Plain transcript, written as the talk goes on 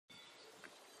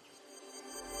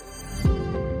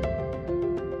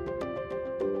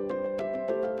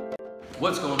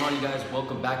What's going on, you guys?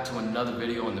 Welcome back to another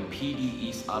video on the PD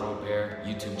East Auto Repair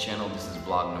YouTube channel. This is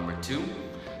vlog number 2.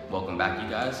 Welcome back, you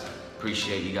guys.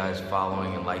 Appreciate you guys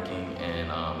following and liking,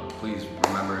 and please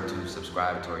remember to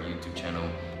subscribe to our YouTube channel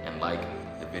and like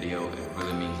the video. It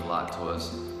really means a lot to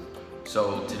us.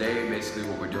 So today, basically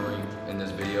what we're doing in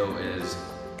this video is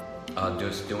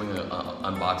just doing an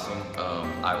unboxing.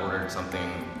 I ordered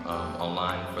something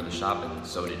online for the shop, and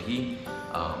so did he.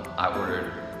 I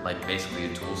ordered like basically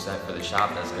a tool set for the shop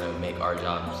that's gonna make our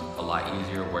jobs a lot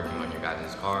easier working on your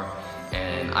guys' car.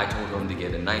 And I told him to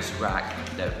get a nice rack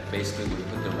that basically we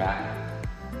put the rack,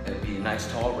 it'd be a nice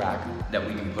tall rack that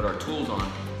we can put our tools on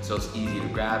so it's easy to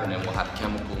grab, and then we'll have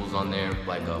chemicals on there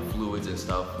like fluids and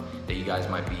stuff that you guys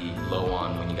might be low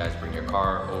on when you guys bring your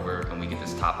car over, and we can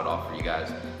just top it off for you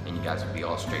guys and you guys will be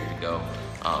all straight to go.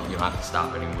 You don't have to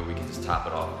stop anywhere, we can just top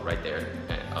it off right there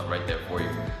for you.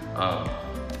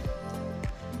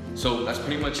 So that's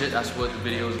pretty much it. That's what the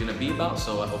video is gonna be about.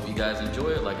 So I hope you guys enjoy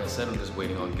it. Like I said, I'm just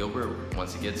waiting on Gilbert.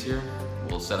 Once he gets here,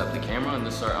 we'll set up the camera and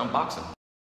just start unboxing.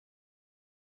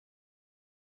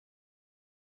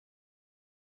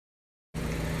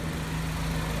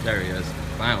 There he is,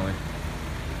 finally.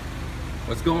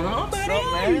 What's going on, buddy? What's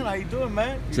up, man? How you doing,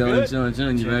 man? You chilling, good?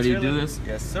 chilling. You ready to do this?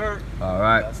 Yes, sir. All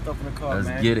right. Got stuff in the car, Let's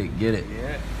man. get it.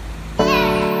 Yeah.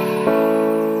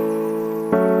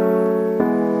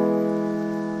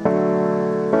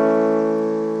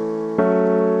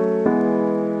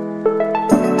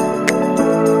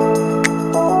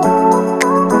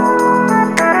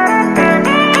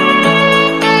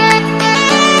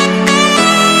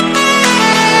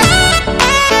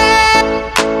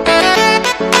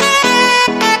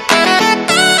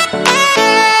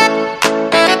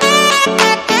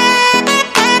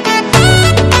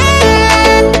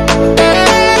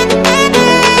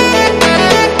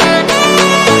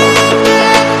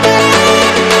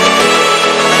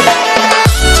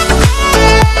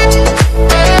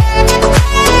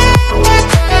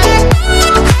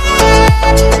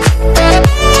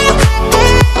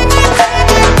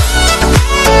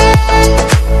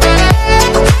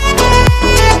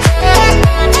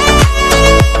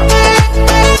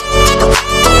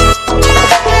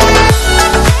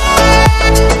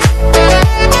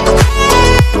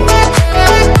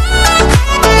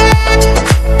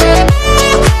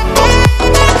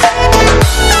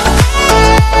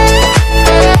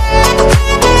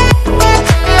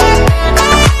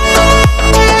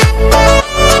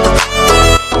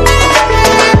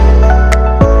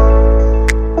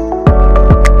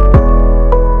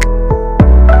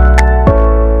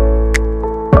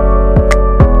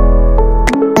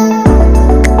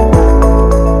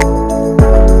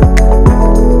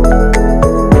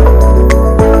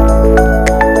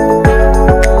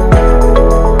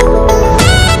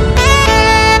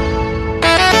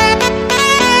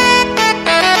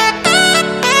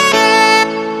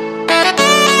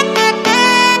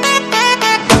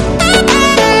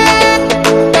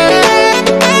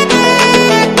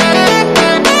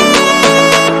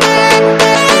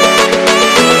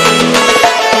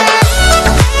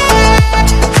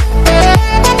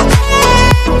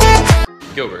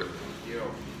 Gilbert.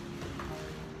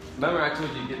 Remember I told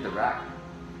you to get the rack?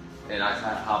 And I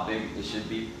said how big it should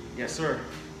be? Yes, sir.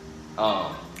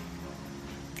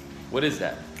 What is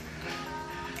that?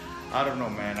 I don't know,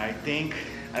 man. I think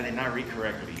I did not read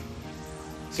correctly.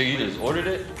 So you just ordered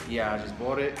it? Yeah, I just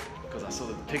bought it because I saw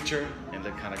the picture and it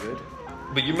looked kind of good.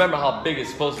 But you remember how big it's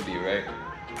supposed to be, right?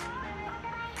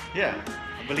 Yeah,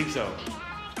 I believe so.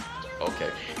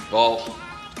 Okay. Well,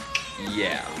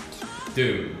 yeah.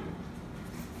 Dude.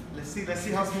 Let's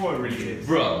see how small it really is.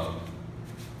 Bro.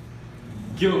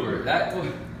 Gilbert,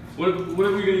 what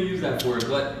are we gonna use that for?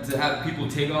 To have people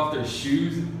take off their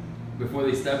shoes before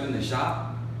they step in the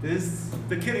shop? This is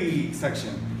the kiddie section.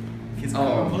 Kids can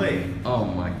come and play. Oh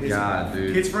my god,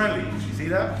 dude. Kids friendly. You see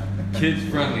that? Kids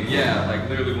friendly, yeah. Like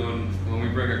literally when we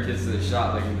bring our kids to the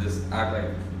shop, they can just act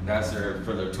like that's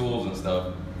for their tools and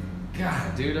stuff.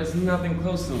 God, dude, that's nothing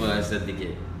close to what I said to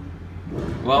get.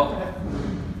 Well,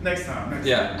 next time.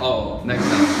 Next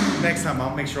time. Next time,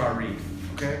 I'll make sure I read.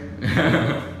 Okay.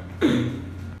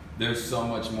 There's so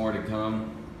much more to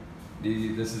come.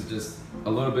 This is just a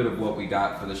little bit of what we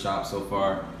got for the shop so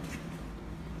far.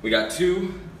 We got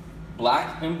 2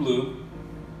 black and blue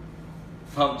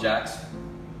pump jacks.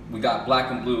 We got black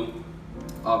and blue,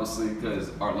 obviously, because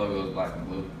our logo is black and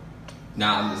blue.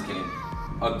 Nah, I'm just kidding.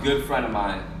 A good friend of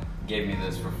mine gave me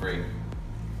this for free.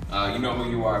 You know who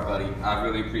you are, buddy. I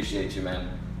really appreciate you,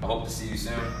 man. I hope to see you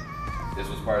soon. This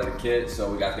was part of the kit.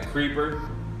 So we got the creeper.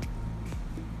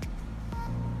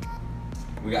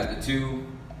 We got the 2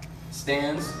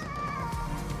 stands.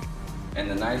 and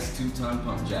the nice 2-ton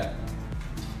pump jack.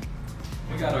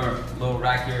 We got our little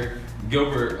rack here.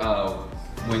 Gilbert,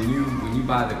 when you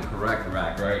buy the correct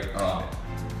rack, right?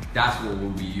 That's what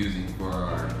we'll be using for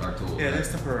our tools. Yeah, that's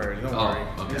temporary. Don't worry.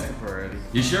 Okay. It's temporary.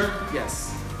 You sure?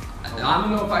 Yes. I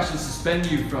don't know if I should suspend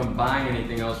you from buying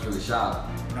anything else for the shop.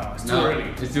 No, it's too early.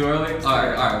 It's too early? All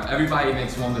right. Everybody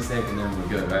makes one mistake and then we're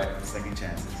good, right? Second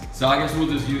chances. So I guess we'll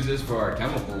just use this for our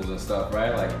chemicals and stuff,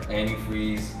 right? Like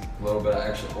antifreeze, a little bit of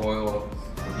extra oil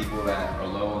for people that are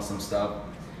low on some stuff.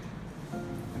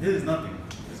 This is nothing.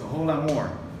 There's a whole lot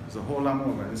more. There's a whole lot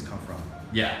more where this come from.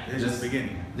 Yeah. This is just the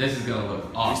beginning. This is gonna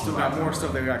look awesome. We still got more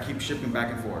stuff that we gotta keep shipping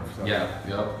back and forth. So yeah,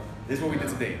 yep. This is what we did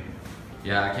today.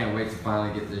 Yeah, I can't wait to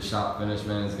finally get this shop finished,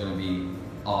 man. It's gonna be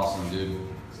awesome, dude.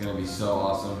 It's gonna be so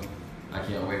awesome. I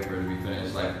can't wait for it to be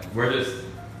finished. Like, we're just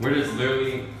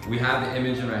literally, we have the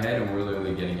image in our head and we're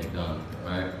literally getting it done,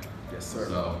 right? Yes, sir.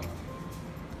 So.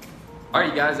 Alright,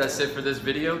 you guys, that's it for this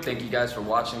video. Thank you guys for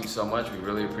watching so much. We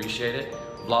really appreciate it.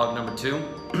 Vlog number 2.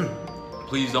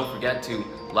 Please don't forget to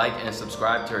like and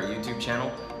subscribe to our YouTube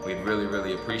channel. We'd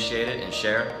really appreciate it, and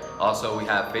share. Also, we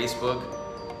have Facebook,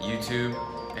 YouTube,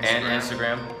 and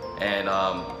Instagram. And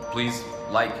please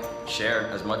like, share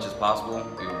as much as possible.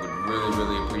 We would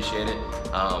really appreciate it.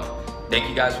 Thank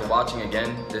you guys for watching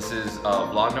again. This is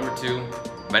vlog number 2.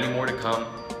 Many more to come.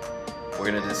 We're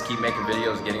gonna just keep making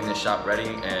videos, getting this shop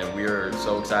ready, and we are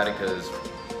so excited because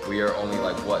we are only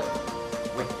like what?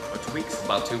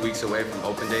 About 2 weeks away from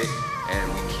open date,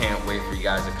 and we can't wait for you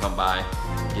guys to come by,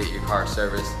 get your car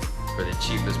serviced for the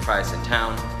cheapest price in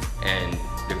town and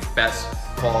the best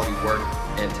quality work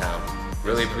in town.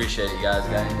 Really appreciate it, you guys.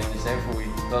 Got anything to say before we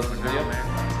close this video?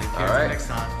 Man. Take care. All right. Next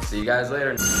time. See you guys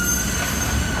later.